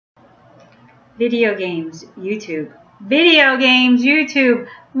Video games, YouTube. Video games, YouTube.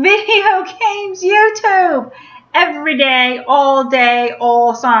 Video games, YouTube. Every day,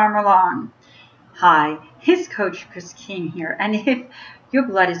 all summer long. Hi, it's Coach Chris King here. And if your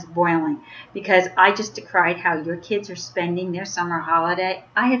blood is boiling because I just decried how your kids are spending their summer holiday,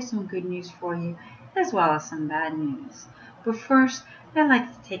 I have some good news for you as well as some bad news. But first, I'd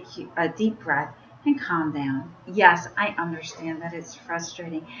like to take a deep breath and calm down. Yes, I understand that it's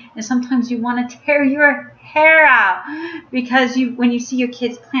frustrating. And sometimes you want to tear your hair out because when you see your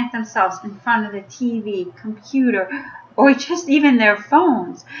kids plant themselves in front of the TV, computer, or just even their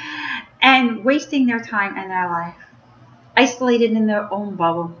phones and wasting their time and their life, isolated in their own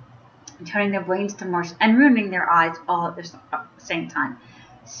bubble, turning their brains to mush and ruining their eyes all at the same time.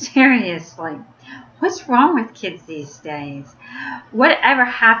 Seriously, what's wrong with kids these days? Whatever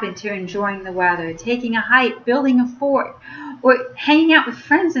happened to enjoying the weather, taking a hike, building a fort, or hanging out with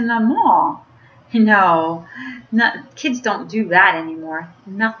friends in the mall? No, kids don't do that anymore.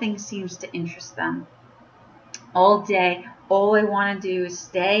 Nothing seems to interest them. All day, all they want to do is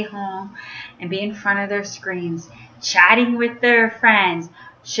stay home and be in front of their screens, chatting with their friends,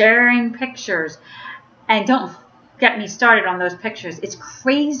 sharing pictures. And don't get me started on those pictures. It's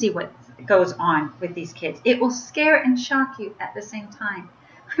crazy what goes on with these kids. It will scare and shock you at the same time.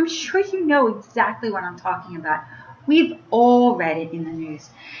 I'm sure you know exactly what I'm talking about. We've all read it in the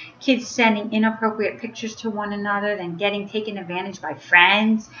news. Kids sending inappropriate pictures to one another, then getting taken advantage by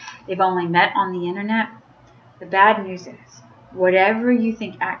friends they've only met on the internet. The bad news is, whatever you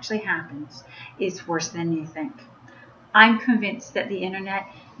think actually happens is worse than you think. I'm convinced that the internet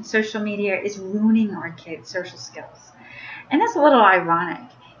and social media is ruining our kids' social skills. And that's a little ironic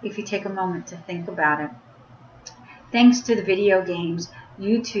if you take a moment to think about it. Thanks to the video games,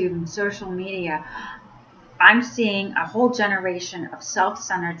 YouTube, and social media, I'm seeing a whole generation of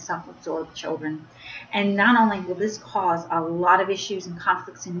self-centered, self-absorbed children. And not only will this cause a lot of issues and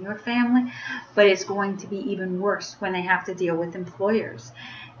conflicts in your family, but it's going to be even worse when they have to deal with employers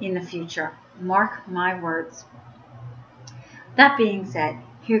in the future. Mark my words. That being said,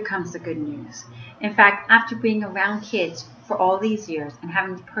 here comes the good news. In fact, after being around kids for all these years and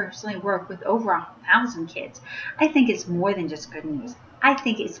having to personally work with over 1,000 kids, I think it's more than just good news. I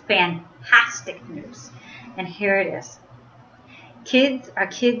think it's fantastic news. And here it is. Kids are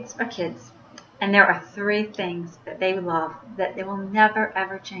kids are kids. And there are 3 things that they love that they will never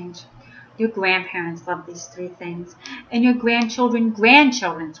ever change. Your grandparents love these 3 things. And your grandchildren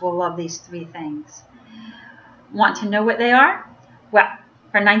will love these 3 things. Want to know what they are? Well,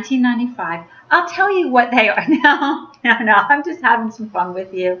 for 1995, I'll tell you what they are. No, I'm just having some fun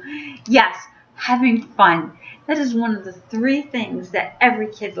with you. Yes, having fun. That is one of the 3 things that every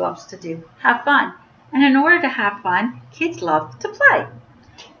kid loves to do. Have fun. And in order to have fun, kids love to play.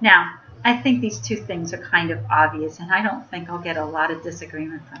 Now, I think these 2 things are kind of obvious, and I don't think I'll get a lot of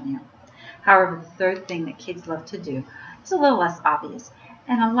disagreement from you. However, the 3rd thing that kids love to do is a little less obvious.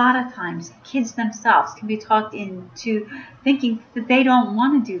 And a lot of times, kids themselves can be talked into thinking that they don't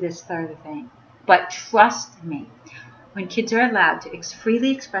want to do this 3rd thing. But trust me, when kids are allowed to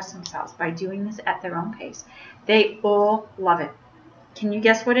freely express themselves by doing this at their own pace, they all love it. Can you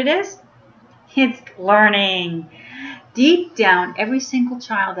guess what it is? It's learning. Deep down, every single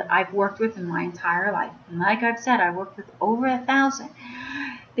child that I've worked with in my entire life, and like I've said, I've worked with over 1,000,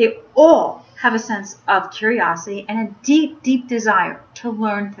 they all have a sense of curiosity and a deep, deep desire to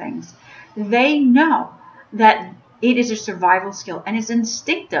learn things. They know that it is a survival skill and it's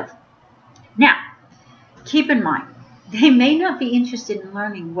instinctive. Now, keep in mind, they may not be interested in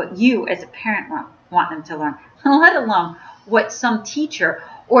learning what you as a parent want them to learn, let alone what some teacher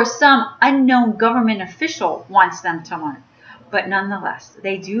or some unknown government official wants them to learn. But nonetheless,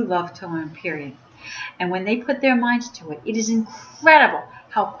 they do love to learn, period. And when they put their minds to it, it is incredible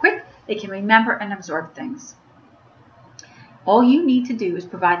how quick they can remember and absorb things. All you need to do is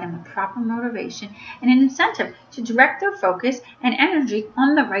provide them with proper motivation and an incentive to direct their focus and energy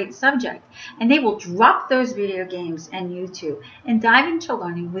on the right subject. And they will drop those video games and YouTube and dive into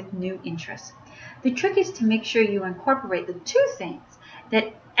learning with new interests. The trick is to make sure you incorporate the 2 things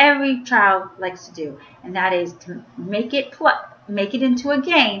that every child likes to do, and that is to make it into a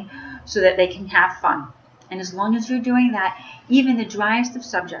game so that they can have fun. And as long as you're doing that, even the driest of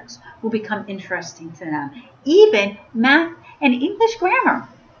subjects will become interesting to them. Even math and English grammar.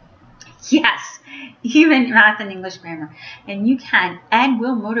 Yes, even math and English grammar. And you can and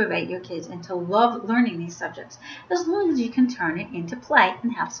will motivate your kids into love learning these subjects as long as you can turn it into play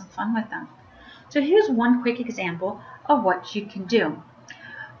and have some fun with them. So here's one quick example of what you can do.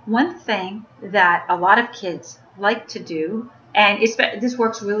 One thing that a lot of kids like to do And this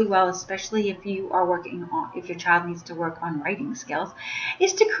works really well, especially if you are working on, if your child needs to work on writing skills,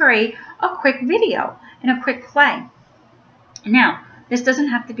 is to create a quick video and a quick play. Now, this doesn't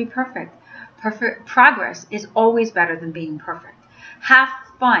have to be perfect. Perfect progress is always better than being perfect. Have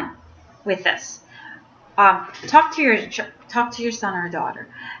fun with this. Talk to your son or daughter.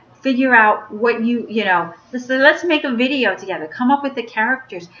 Figure out what let's make a video together. Come up with the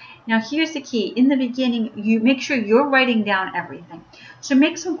characters. Now, here's the key. In the beginning, you make sure you're writing down everything. So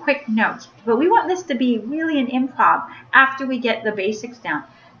make some quick notes. But we want this to be really an improv. After we get the basics down,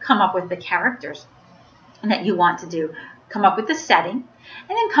 come up with the characters that you want to do. Come up with the setting, and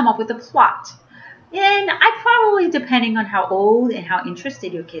then come up with a plot. And I probably, depending on how old and how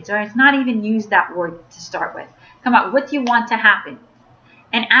interested your kids are, it's not even use that word to start with. Come up, what do you want to happen?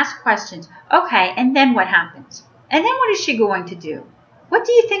 And ask questions. Okay, and then what happens? And then what is she going to do? What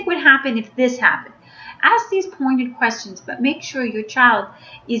do you think would happen if this happened? Ask these pointed questions, but make sure your child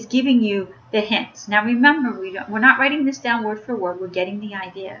is giving you the hints. Now remember, we're not writing this down word for word. We're getting the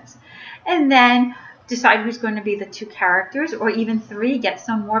ideas. And then decide who's going to be the 2 characters, or even 3. Get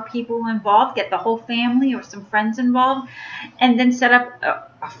some more people involved. Get the whole family or some friends involved. And then set up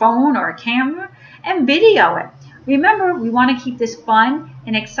a phone or a camera and video it. Remember, we want to keep this fun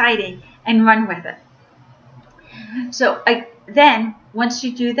and exciting and run with it. So then, once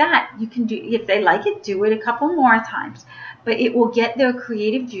you do that, you can do, if they like it, do it a couple more times. But it will get their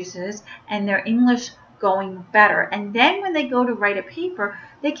creative juices and their English going better. And then when they go to write a paper,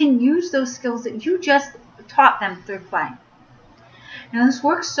 they can use those skills that you just taught them through play. Now, this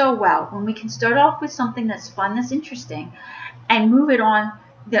works so well when we can start off with something that's fun, that's interesting, and move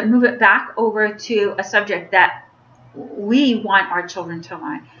it back over to a subject that we want our children to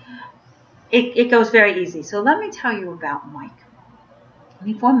learn. It goes very easy. So let me tell you about Mike.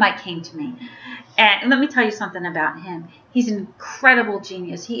 Before Mike came to me, and let me tell you something about him. He's an incredible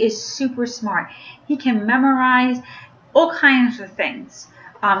genius. He is super smart. He can memorize all kinds of things,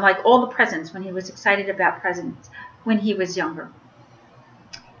 like all the presents, when he was excited about presents when he was younger.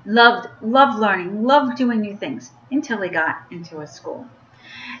 Loved learning, loved doing new things until he got into a school.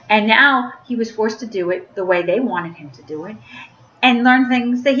 And now he was forced to do it the way they wanted him to do it and learn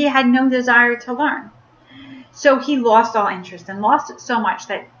things that he had no desire to learn. So he lost all interest and lost it so much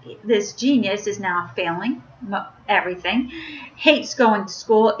that this genius is now failing everything, hates going to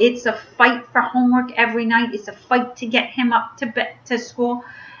school. It's a fight for homework every night. It's a fight to get him up to school.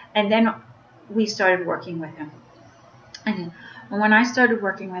 And then we started working with him. And when I started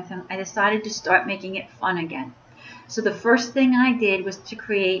working with him, I decided to start making it fun again. So the first thing I did was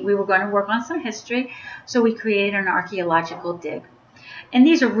we were going to work on some history, so we created an archaeological dig. And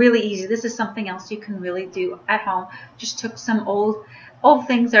these are really easy. This is something else you can really do at home. Just took some old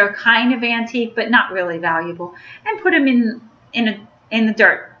things that are kind of antique but not really valuable, and put them in the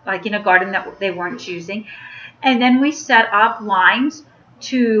dirt, like in a garden that they weren't using. And then we set up lines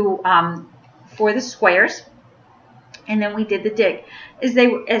for the squares, and then we did the dig. As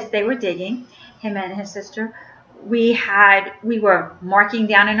they were digging, him and his sister, we were marking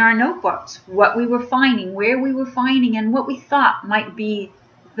down in our notebooks what we were finding, where we were finding, and what we thought might be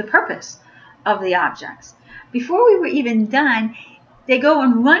the purpose of the objects. Before we were even done, they go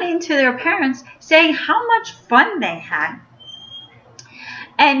and run into their parents saying how much fun they had.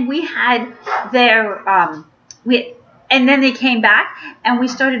 And we had and then they came back and we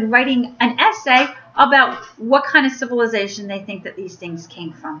started writing an essay about what kind of civilization they think that these things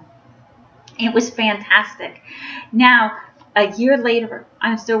came from. It was fantastic. Now, a year later,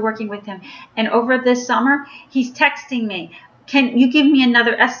 I'm still working with him. And over this summer, he's texting me, can you give me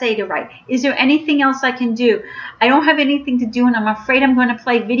another essay to write? Is there anything else I can do? I don't have anything to do, and I'm afraid I'm going to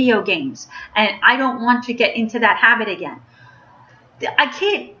play video games. And I don't want to get into that habit again. I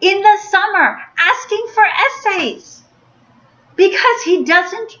can't, in the summer, asking for essays. Because he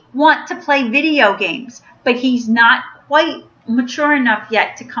doesn't want to play video games. But he's not quite mature enough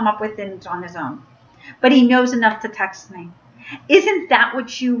yet to come up with things on his own. But he knows enough to text me. Isn't that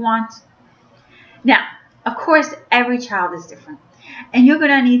what you want? Now, of course, every child is different. And you're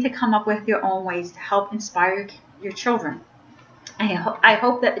going to need to come up with your own ways to help inspire your children. I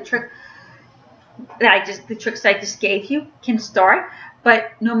hope that the tricks I just gave you can start.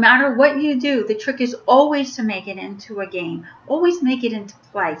 But no matter what you do, the trick is always to make it into a game. Always make it into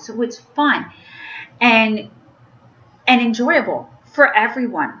play. So it's fun and enjoyable for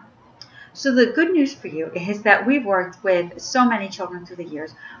everyone. So the good news for you is that we've worked with so many children through the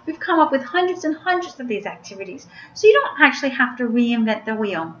years. We've come up with hundreds and hundreds of these activities. So you don't actually have to reinvent the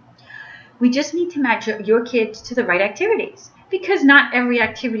wheel. We just need to match your kids to the right activities, because not every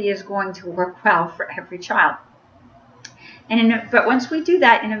activity is going to work well for every child. But once we do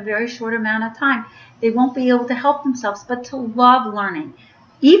that in a very short amount of time, they won't be able to help themselves but to love learning,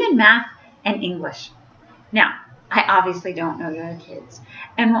 even math and English. Now, I obviously don't know your kids,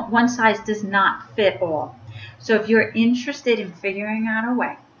 and one size does not fit all. So if you're interested in figuring out a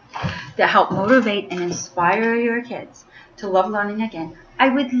way to help motivate and inspire your kids to love learning again, I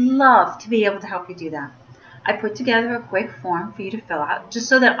would love to be able to help you do that. I put together a quick form for you to fill out just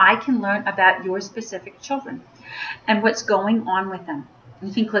so that I can learn about your specific children and what's going on with them.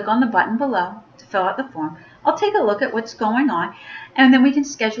 You can click on the button below to fill out the form. I'll take a look at what's going on, and then we can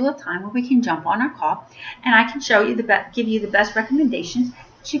schedule a time where we can jump on our call, and I can show you give you the best recommendations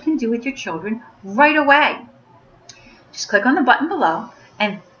that you can do with your children right away. Just click on the button below,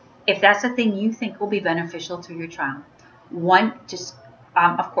 and if that's a thing you think will be beneficial to your child.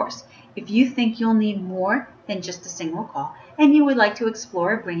 Of course, if you think you'll need more than just a single call and you would like to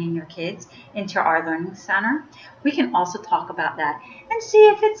explore bringing your kids into our learning center, we can also talk about that and see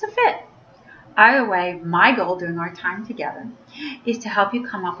if it's a fit. Either way, my goal during our time together is to help you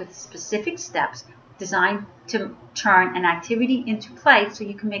come up with specific steps designed to turn an activity into play so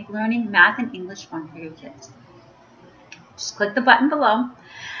you can make learning math and English fun for your kids. Just click the button below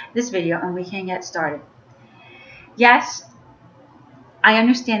this video and we can get started. Yes, I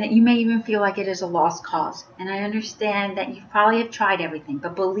understand that you may even feel like it is a lost cause, and I understand that you probably have tried everything,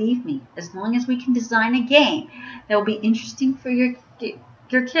 but believe me, as long as we can design a game that will be interesting for your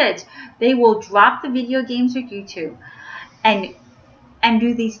kids, they will drop the video games or YouTube and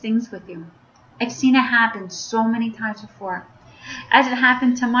do these things with you. I've seen it happen so many times before. As it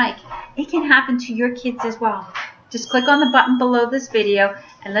happened to Mike, it can happen to your kids as well. Just click on the button below this video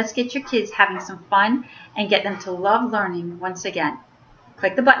and let's get your kids having some fun and get them to love learning once again.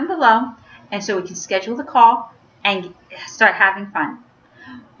 Click the button below and so we can schedule the call and start having fun.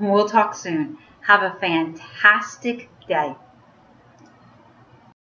 We'll talk soon. Have a fantastic day.